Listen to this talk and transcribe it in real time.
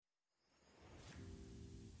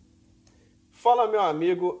Fala, meu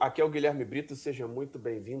amigo, aqui é o Guilherme Brito, seja muito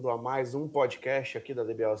bem-vindo a mais um podcast aqui da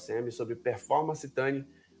DBLCM sobre Performance Tuning,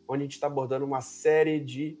 onde a gente está abordando uma série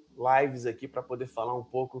de lives aqui para poder falar um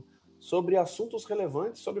pouco sobre assuntos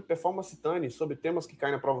relevantes, sobre Performance Tuning, sobre temas que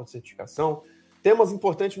caem na prova de certificação, temas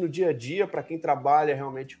importantes no dia a dia para quem trabalha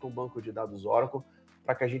realmente com o banco de dados Oracle,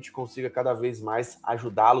 para que a gente consiga cada vez mais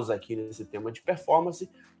ajudá-los aqui nesse tema de performance.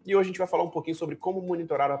 E hoje a gente vai falar um pouquinho sobre como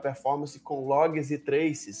monitorar a performance com logs e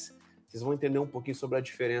traces. Vocês vão entender um pouquinho sobre a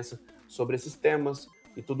diferença sobre esses temas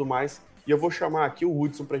e tudo mais. E eu vou chamar aqui o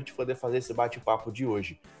Hudson para a gente poder fazer esse bate-papo de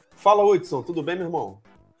hoje. Fala, Hudson, tudo bem, meu irmão?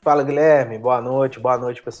 Fala, Guilherme, boa noite,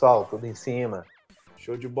 pessoal, tudo em cima.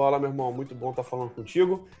 Show de bola, meu irmão, muito bom estar falando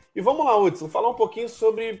contigo. E vamos lá, Hudson, falar um pouquinho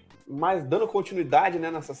sobre, dando continuidade,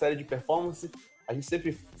 né, nessa série de performance. A gente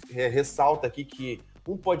sempre ressalta aqui que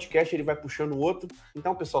um podcast ele vai puxando o outro.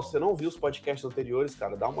 Então, pessoal, se você não viu os podcasts anteriores,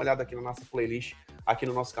 cara, dá uma olhada aqui na nossa playlist, aqui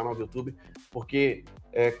no nosso canal do YouTube, porque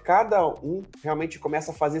cada um realmente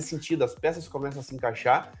começa a fazer sentido, as peças começam a se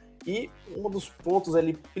encaixar. E um dos pontos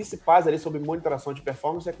ali principais ali sobre monitoração de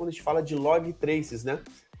performance é quando a gente fala de log e traces, né?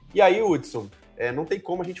 E aí, Hudson, não tem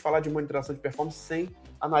como a gente falar de monitoração de performance sem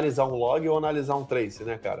analisar um log ou analisar um trace,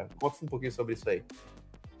 né, cara? Conta um pouquinho sobre isso aí.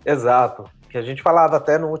 Exato, que a gente falava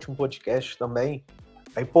até no último podcast também,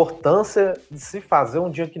 a importância de se fazer um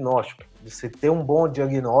diagnóstico, de se ter um bom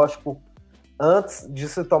diagnóstico antes de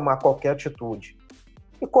se tomar qualquer atitude.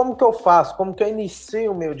 E como que eu faço? Como que eu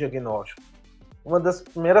inicio o meu diagnóstico? Uma das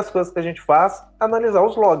primeiras coisas que a gente faz é analisar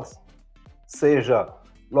os logs, seja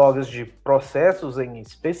logs de processos em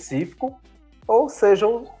específico, ou seja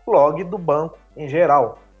o log do banco em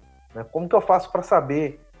geral. Como que eu faço para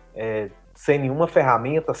saber, sem nenhuma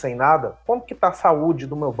ferramenta, sem nada, como que está a saúde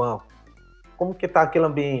do meu banco? Como que está aquele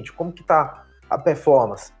ambiente? Como que está a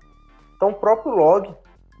performance? Então, o próprio log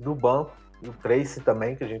do banco, e o trace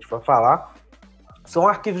também, que a gente vai falar, são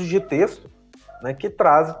arquivos de texto, né, que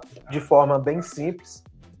trazem de forma bem simples,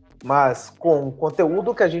 mas com o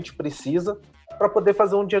conteúdo que a gente precisa para poder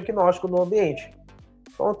fazer um diagnóstico no ambiente.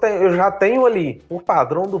 Então, eu já tenho ali, por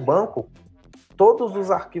padrão do banco, todos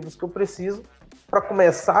os arquivos que eu preciso para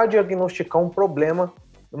começar a diagnosticar um problema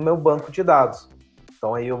no meu banco de dados.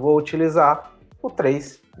 Então, aí eu vou utilizar o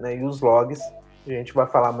trace, né, e os logs, e a gente vai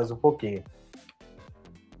falar mais um pouquinho.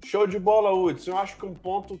 Show de bola, Hudson. Eu acho que um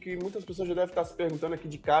ponto que muitas pessoas já devem estar se perguntando aqui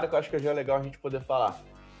de cara, que eu acho que já é legal a gente poder falar.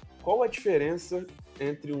 Qual a diferença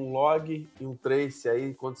entre um log e um trace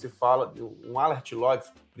aí, quando se fala, um alert log,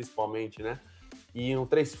 principalmente, né? E um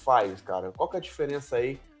trace files, cara? Qual que é a diferença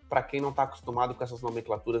aí para quem não está acostumado com essas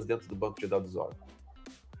nomenclaturas dentro do banco de dados Oracle?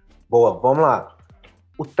 Boa, vamos lá.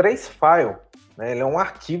 O trace file, né, ele é um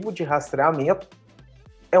arquivo de rastreamento,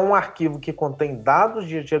 é um arquivo que contém dados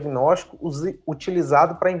de diagnóstico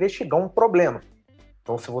utilizado para investigar um problema.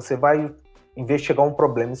 Então, se você vai investigar um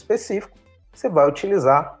problema específico, você vai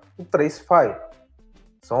utilizar o trace file.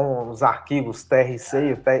 São os arquivos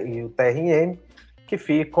TRC e o TRM que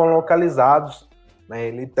ficam localizados, né?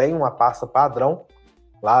 Ele tem uma pasta padrão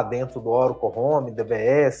lá dentro do Oracle Home,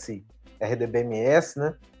 DBS, RDBMS,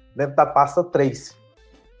 né? Dentro da pasta trace.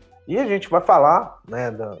 E a gente vai falar,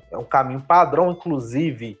 né, é um caminho padrão,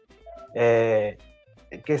 inclusive,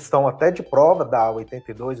 questão até de prova da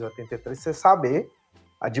 82 e 83, você saber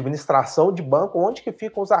administração de banco, onde que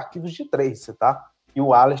ficam os arquivos de trace, tá? E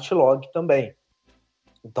o alert log também.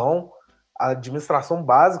 Então, a administração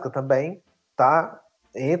básica também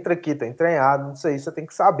entra aqui, tá entranhado, não sei, você tem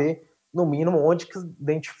que saber, no mínimo, onde que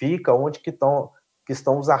identifica, onde que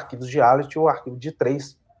estão os arquivos de alert ou arquivo de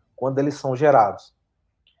trace, quando eles são gerados.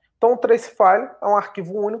 Então, o trace file é um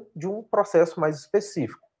arquivo único de um processo mais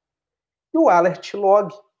específico. E o alert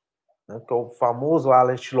log, né, que é o famoso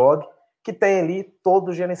alert log, que tem ali todo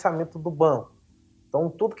o gerenciamento do banco.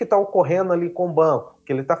 Então, tudo que está ocorrendo ali com o banco,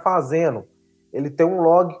 que ele está fazendo, ele tem um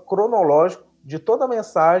log cronológico de toda a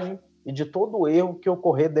mensagem e de todo o erro que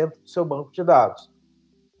ocorrer dentro do seu banco de dados.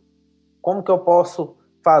 Como que eu posso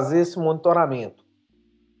fazer esse monitoramento?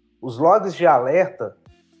 Os logs de alerta,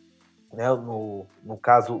 né, no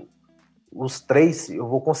caso, os trace, eu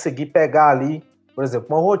vou conseguir pegar ali, por exemplo,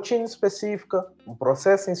 uma rotina específica, um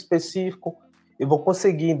processo em específico, e vou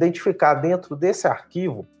conseguir identificar dentro desse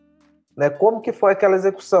arquivo, né, como que foi aquela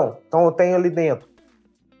execução. Então, eu tenho ali dentro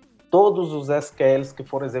todos os SQLs que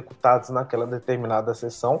foram executados naquela determinada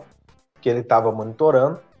sessão que ele estava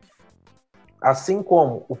monitorando, assim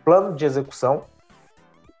como o plano de execução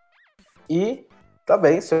e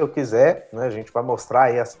também, se eu quiser, né, a gente vai mostrar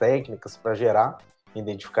aí as técnicas para gerar,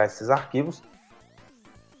 identificar esses arquivos,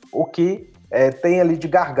 o que tem ali de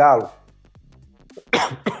gargalo.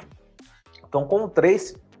 Então, com o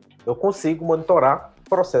trace, eu consigo monitorar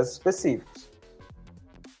processos específicos.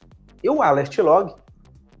 E o alert log,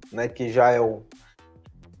 né, que já é o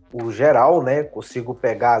geral, né, consigo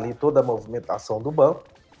pegar ali toda a movimentação do banco,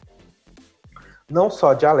 não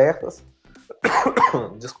só de alertas,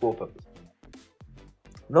 desculpa,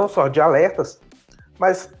 não só de alertas,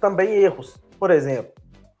 mas também erros. Por exemplo,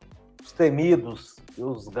 os temidos e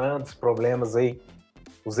os grandes problemas aí,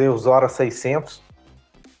 os erros hora 600,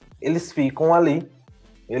 eles ficam ali,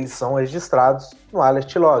 eles são registrados no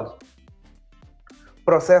alert log.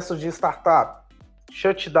 Processos de startup,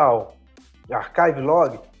 shutdown, archive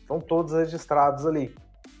log, estão todos registrados ali.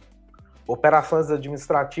 Operações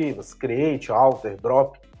administrativas, create, alter,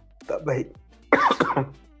 drop,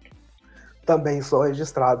 também são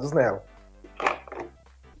registrados nela.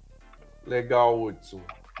 Legal, Hudson.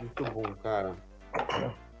 Muito bom, cara.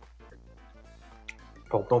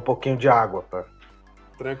 Faltou um pouquinho de água, tá?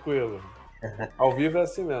 Tranquilo. Ao vivo é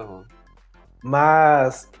assim mesmo.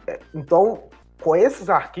 Mas, então, com esses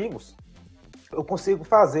arquivos, eu consigo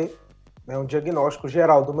fazer, né, um diagnóstico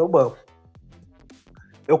geral do meu banco.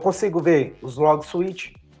 Eu consigo ver os log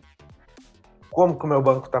switch, como que o meu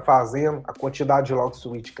banco está fazendo, a quantidade de log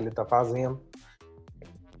switch que ele está fazendo,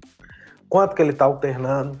 quanto que ele está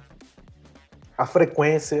alternando, a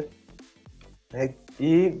frequência, né,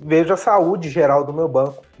 e vejo a saúde geral do meu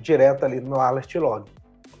banco direto ali no alert log.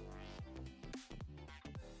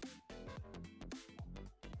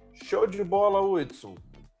 Show de bola, Hudson.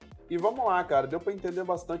 E vamos lá, cara. Deu para entender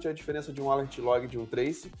bastante a diferença de um alert log e de um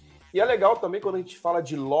trace. E é legal também quando a gente fala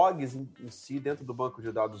de logs em si dentro do banco de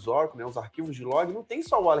dados Oracle, né? Os arquivos de log, não tem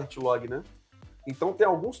só o alert log, né? Então tem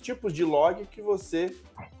alguns tipos de log que você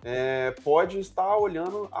pode estar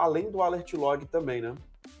olhando além do alert log também, né?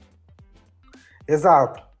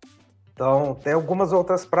 Exato. Então tem algumas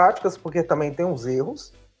outras práticas, porque também tem uns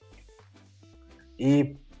erros.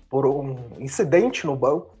 E por um incidente no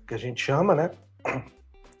banco, que a gente chama, né?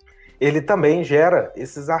 Ele também gera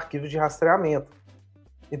esses arquivos de rastreamento.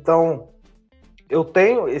 Então, eu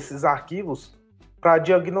tenho esses arquivos para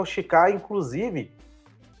diagnosticar, inclusive,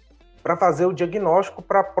 para fazer o diagnóstico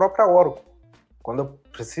para a própria Oracle. Quando eu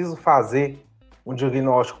preciso fazer um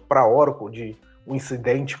diagnóstico para a Oracle de um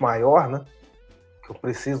incidente maior, né, que eu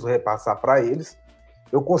preciso repassar para eles,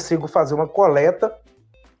 eu consigo fazer uma coleta.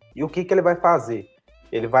 E o que ele vai fazer?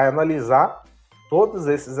 Ele vai analisar todos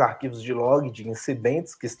esses arquivos de log, de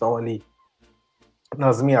incidentes que estão ali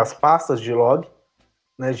nas minhas pastas de log,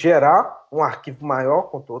 né, gerar um arquivo maior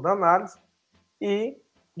com toda a análise e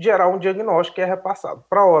gerar um diagnóstico que é repassado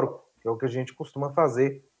para a Oracle, que é o que a gente costuma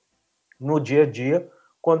fazer no dia a dia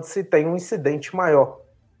quando se tem um incidente maior.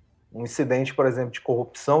 Um incidente, por exemplo, de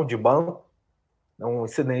corrupção de banco, um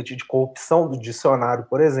incidente de corrupção do dicionário,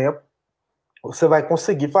 por exemplo, você vai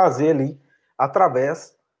conseguir fazer ali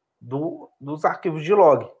através dos arquivos de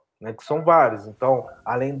log, né, que são vários. Então,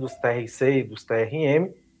 além dos TRC e dos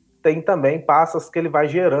TRM, tem também pastas que ele vai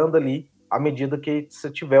gerando ali à medida que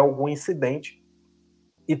você tiver algum incidente.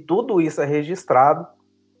 E tudo isso é registrado,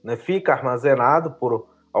 né, fica armazenado por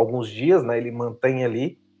alguns dias, né, ele mantém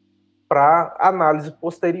ali para análise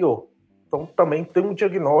posterior. Então, também tem um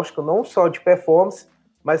diagnóstico não só de performance,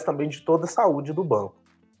 mas também de toda a saúde do banco.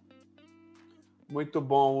 Muito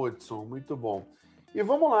bom, Hudson, muito bom. E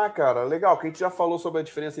vamos lá, cara. Legal, que a gente já falou sobre a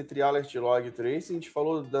diferença entre alert log e trace. A gente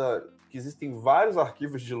falou que existem vários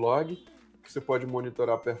arquivos de log que você pode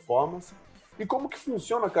monitorar a performance. E como que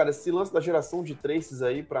funciona, cara, esse lance da geração de traces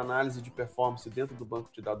aí para análise de performance dentro do banco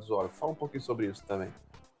de dados Oracle? Fala um pouquinho sobre isso também.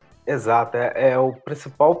 Exato, é o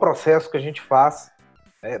principal processo que a gente faz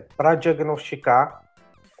para diagnosticar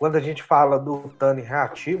quando a gente fala do TANI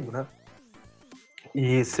reativo, né?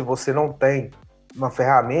 E se você não tem uma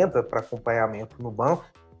ferramenta para acompanhamento no banco,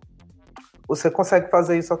 você consegue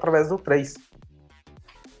fazer isso através do trace.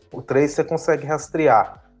 O trace você consegue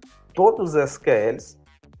rastrear todos os SQLs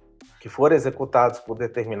que foram executados por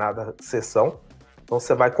determinada sessão. Então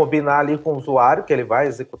você vai combinar ali com o usuário que ele vai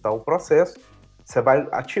executar o processo, você vai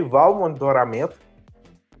ativar o monitoramento,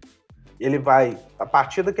 ele vai, a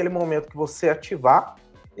partir daquele momento que você ativar,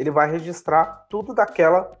 ele vai registrar tudo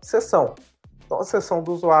daquela sessão. Então a sessão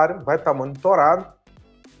do usuário vai estar monitorada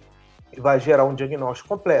e vai gerar um diagnóstico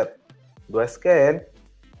completo do SQL,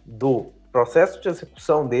 do processo de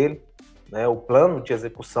execução dele, né, o plano de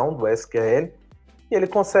execução do SQL, e ele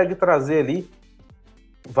consegue trazer ali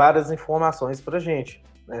várias informações para a gente,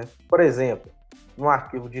 né? Por exemplo, no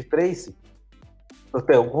arquivo de trace, eu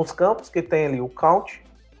tenho alguns campos que tem ali o count,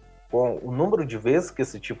 com o número de vezes que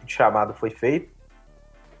esse tipo de chamada foi feito.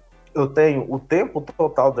 Eu tenho o tempo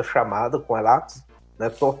total da chamada com elapse, né,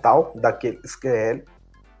 total daquele SQL.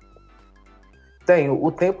 Tenho o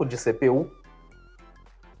tempo de CPU.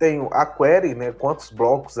 tenho a query, né, quantos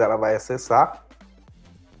blocos ela vai acessar.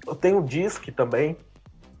 Eu tenho o disk também.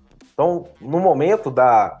 Então, no momento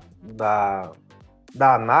da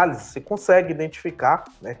análise, você consegue identificar,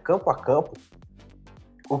 né, campo a campo,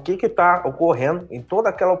 o que está ocorrendo em toda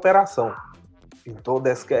aquela operação, em toda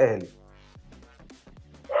a SQL.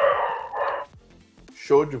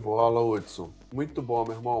 Show de bola, Hudson. Muito bom,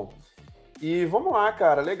 meu irmão. E vamos lá,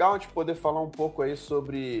 cara. Legal a gente poder falar um pouco aí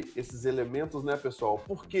sobre esses elementos, né, pessoal?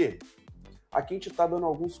 Por quê? Aqui a gente está dando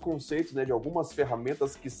alguns conceitos, né, de algumas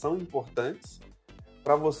ferramentas que são importantes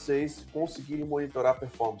para vocês conseguirem monitorar a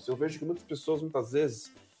performance. Eu vejo que muitas pessoas, muitas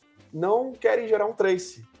vezes, não querem gerar um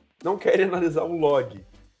trace, não querem analisar um log.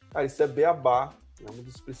 Cara, isso é beabá, é uma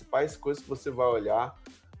das principais coisas que você vai olhar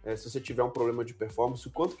se você tiver um problema de performance,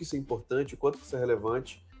 o quanto que isso é importante, o quanto que isso é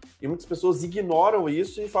relevante. E muitas pessoas ignoram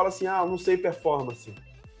isso e falam assim, eu não sei performance.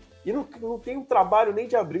 E não tem um trabalho nem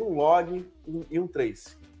de abrir um log e um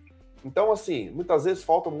trace. Então, assim, muitas vezes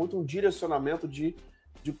falta muito um direcionamento de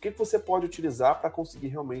o que você pode utilizar para conseguir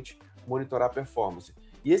realmente monitorar a performance.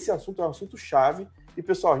 E esse assunto é um assunto chave. E,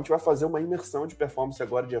 pessoal, a gente vai fazer uma imersão de performance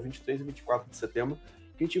agora, dia 23 e 24 de setembro,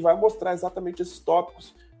 que a gente vai mostrar exatamente esses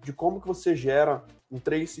tópicos de como que você gera um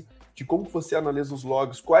trace, de como que você analisa os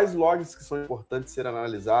logs, quais logs que são importantes serem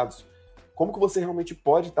analisados, como que você realmente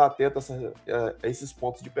pode estar atento a esses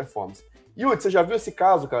pontos de performance. E, Hudson, você já viu esse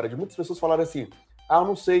caso, cara, de muitas pessoas falarem assim, eu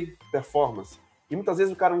não sei performance. E muitas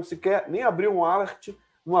vezes o cara não sequer nem abriu um alert,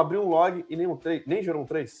 não abriu um log e nem gerou um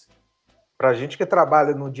trace. Pra gente que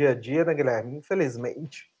trabalha no dia a dia, né, Guilherme?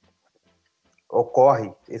 Infelizmente,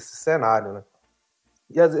 ocorre esse cenário, né?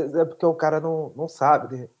 E às vezes é porque o cara não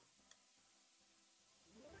sabe, né?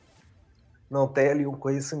 Não tem ali um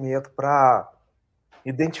conhecimento para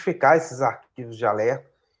identificar esses arquivos de alerta,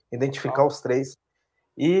 identificar os traces.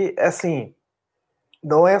 E, assim,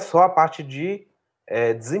 não é só a parte de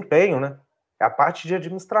desempenho, né? É a parte de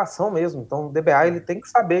administração mesmo. Então, o DBA ele tem que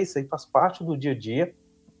saber, isso aí faz parte do dia a dia,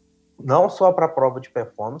 não só para a prova de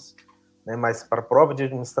performance, né, mas para a prova de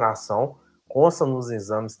administração, consta nos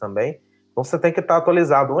exames também. Então, você tem que estar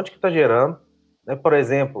atualizado onde que está gerando. Né? Por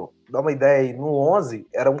exemplo, dá uma ideia aí, no 11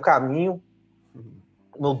 era um caminho,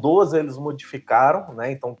 no 12 eles modificaram,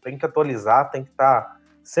 né? Então tem que atualizar, tem que estar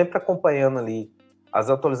sempre acompanhando ali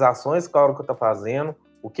as atualizações que a hora que está fazendo,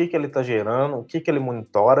 o que ele está gerando, o que ele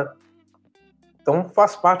monitora. Então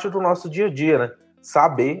faz parte do nosso dia a dia, né?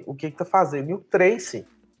 Saber o que está fazendo. E o Trace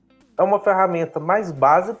é uma ferramenta mais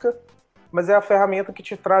básica, mas é a ferramenta que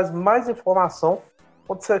te traz mais informação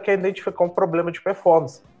quando você quer identificar um problema de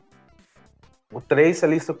performance. O Trace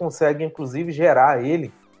ali você consegue, inclusive, gerar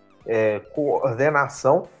ele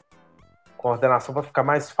coordenação para ficar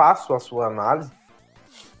mais fácil a sua análise.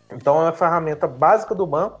 Então é uma ferramenta básica do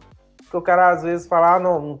banco, que o cara às vezes fala,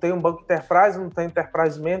 não tem um banco Enterprise, não tem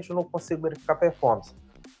Enterprise Management, não consigo verificar performance.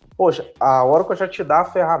 Poxa, a Oracle já te dá a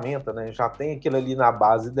ferramenta, né? Já tem aquilo ali na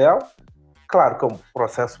base dela. Claro que é um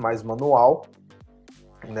processo mais manual,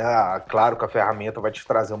 né? Claro que a ferramenta vai te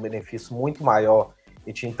trazer um benefício muito maior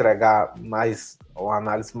e te entregar uma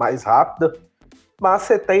análise mais rápida, mas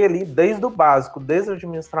você tem ali, desde o básico, desde a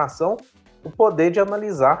administração, o poder de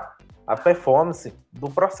analisar a performance do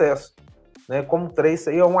processo. Né? Como o Trace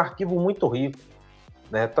aí é um arquivo muito rico,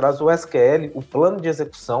 né? Traz o SQL, o plano de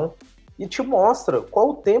execução, e te mostra qual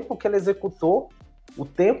o tempo que ele executou, o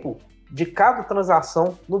tempo de cada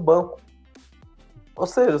transação no banco. Ou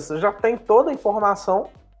seja, você já tem toda a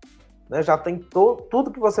informação, né? Já tem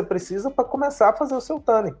tudo que você precisa para começar a fazer o seu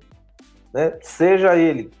tuning. Né? Seja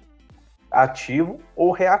ele ativo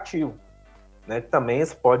ou reativo. Né? Também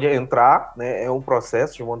você pode entrar, né? É um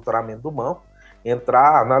processo de monitoramento do banco,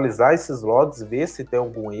 entrar, analisar esses logs, ver se tem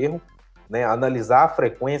algum erro, né? Analisar a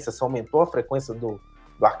frequência, se aumentou a frequência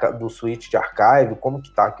do switch de archive, como que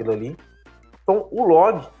está aquilo ali. Então, o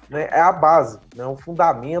log, né, é a base, né, o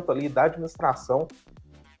fundamento ali da administração,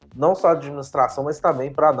 não só a administração, mas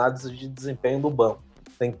também para análise de desempenho do banco.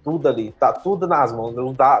 Tem tudo ali, está tudo nas mãos,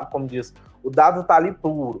 como diz, o dado está ali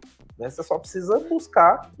puro. Né? Você só precisa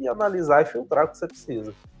buscar e analisar e filtrar o que você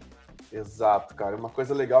precisa. Exato, cara. Uma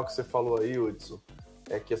coisa legal que você falou aí, Hudson,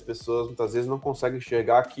 é que as pessoas muitas vezes não conseguem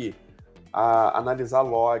enxergar que analisar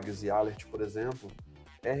logs e alert, por exemplo,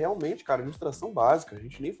 é realmente, cara, administração básica. A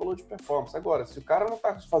gente nem falou de performance. Agora, se o cara não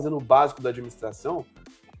está fazendo o básico da administração,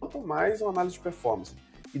 quanto mais uma análise de performance.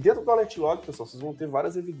 E dentro do alert log, pessoal, vocês vão ter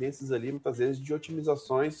várias evidências ali, muitas vezes, de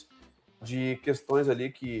otimizações, de questões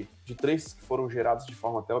ali de traces que foram gerados de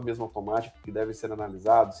forma até mesmo automática, que devem ser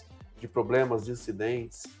analisados, de problemas, de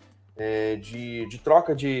incidentes, de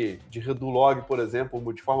troca de redo log, por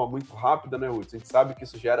exemplo, de forma muito rápida, né, Hudson? A gente sabe que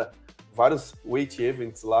isso gera vários wait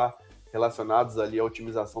events lá, relacionados ali à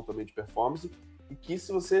otimização também de performance, e que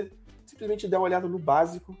se você simplesmente der uma olhada no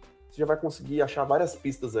básico, você já vai conseguir achar várias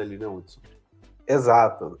pistas ali, né, Hudson?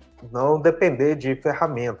 Exato. Não depender de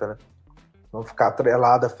ferramenta, né? Não ficar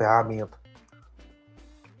atrelado à ferramenta.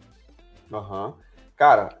 Uhum.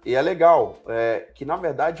 Cara, e é legal que, na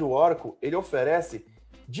verdade, o Oracle, ele oferece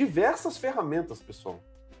diversas ferramentas, pessoal.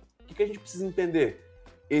 O que a gente precisa entender?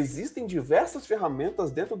 Existem diversas ferramentas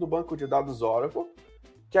dentro do banco de dados Oracle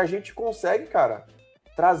que a gente consegue, cara,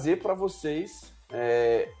 trazer para vocês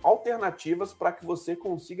alternativas para que você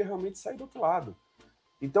consiga realmente sair do outro lado.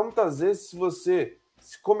 Então, muitas vezes, se você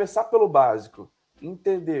começar pelo básico,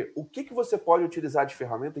 entender o que você pode utilizar de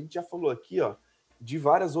ferramenta, a gente já falou aqui, ó, de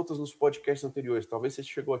várias outras nos podcasts anteriores. Talvez você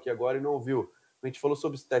chegou aqui agora e não ouviu. A gente falou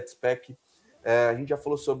sobre StatSpec, a gente já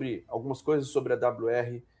falou sobre algumas coisas sobre a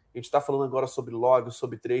WR, a gente está falando agora sobre logs,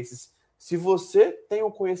 sobre traces. Se você tem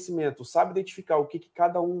um conhecimento, sabe identificar o que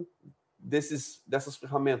cada um dessas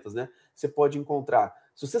ferramentas, né, você pode encontrar,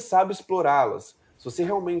 se você sabe explorá-las, se você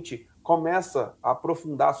realmente começa a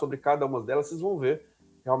aprofundar sobre cada uma delas, vocês vão ver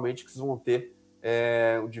realmente que vocês vão ter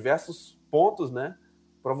diversos pontos, né,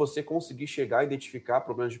 para você conseguir chegar a identificar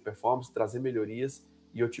problemas de performance, trazer melhorias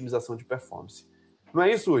e otimização de performance. Não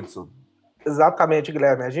é isso, Hudson? Exatamente,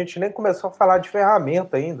 Guilherme. A gente nem começou a falar de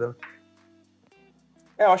ferramenta ainda.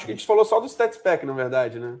 Eu acho que a gente falou só do StatSpec, na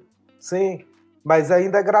verdade, né? Sim, mas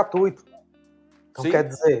ainda é gratuito. Então, Sim. quer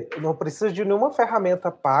dizer, eu não preciso de nenhuma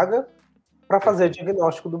ferramenta paga para fazer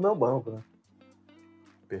diagnóstico do meu banco, né?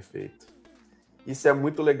 Perfeito. Isso é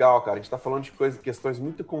muito legal, cara. A gente está falando de questões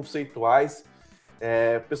muito conceituais.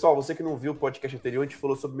 Pessoal, você que não viu o podcast anterior, a gente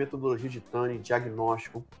falou sobre metodologia de tuning,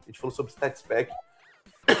 diagnóstico, a gente falou sobre StatSpec,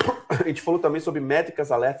 a gente falou também sobre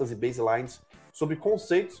métricas, alertas e baselines, sobre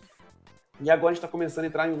conceitos, e agora a gente está começando a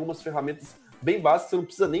entrar em algumas ferramentas bem básicas, você não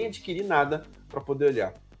precisa nem adquirir nada para poder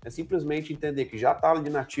olhar. É simplesmente entender que já está ali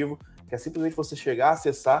nativo, que é simplesmente você chegar,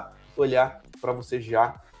 acessar, olhar, para você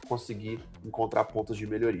já conseguir encontrar pontos de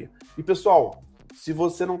melhoria. E pessoal, se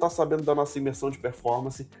você não está sabendo da nossa imersão de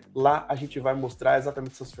performance, lá a gente vai mostrar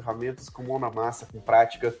exatamente essas ferramentas com mão na massa, com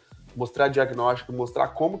prática, mostrar diagnóstico, mostrar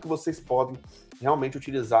como que vocês podem realmente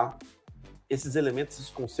utilizar esses elementos, esses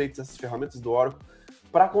conceitos, essas ferramentas do Oracle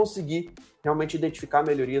para conseguir realmente identificar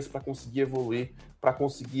melhorias, para conseguir evoluir, para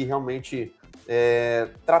conseguir realmente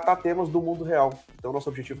tratar temas do mundo real. Então, nosso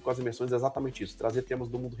objetivo com as imersões é exatamente isso, trazer temas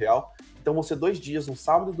do mundo real. Então, vão ser 2 dias, um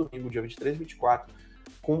sábado e domingo, dia 23 e 24,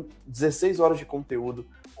 com 16 horas de conteúdo,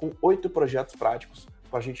 com 8 projetos práticos,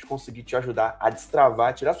 para a gente conseguir te ajudar a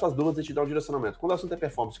destravar, tirar suas dúvidas e te dar um direcionamento. Quando o assunto é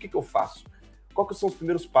performance, o que eu faço? Quais são os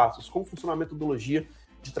primeiros passos? Como funciona a metodologia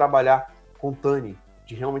de trabalhar com tuning,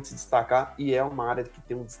 de realmente se destacar, e é uma área que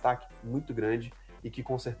tem um destaque muito grande e que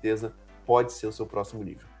com certeza pode ser o seu próximo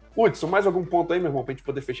nível. Hudson, mais algum ponto aí, meu irmão, para a gente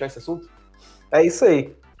poder fechar esse assunto? É isso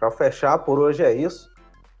aí. Para fechar, por hoje é isso.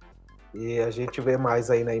 E a gente vê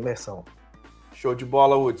mais aí na imersão. Show de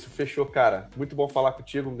bola, Hudson. Fechou, cara. Muito bom falar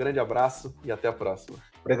contigo. Um grande abraço e até a próxima.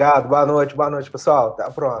 Obrigado. Boa noite, pessoal. Até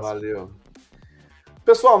a próxima. Valeu.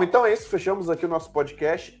 Pessoal, então é isso. Fechamos aqui o nosso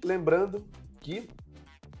podcast. Lembrando que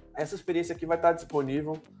essa experiência aqui vai estar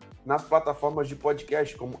disponível nas plataformas de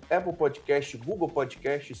podcast, como Apple Podcast, Google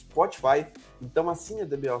Podcast, Spotify. Então assine a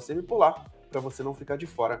DBLCM por lá, para você não ficar de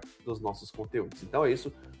fora dos nossos conteúdos. Então é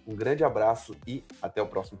isso. Um grande abraço e até o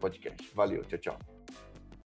próximo podcast. Valeu. Tchau, tchau.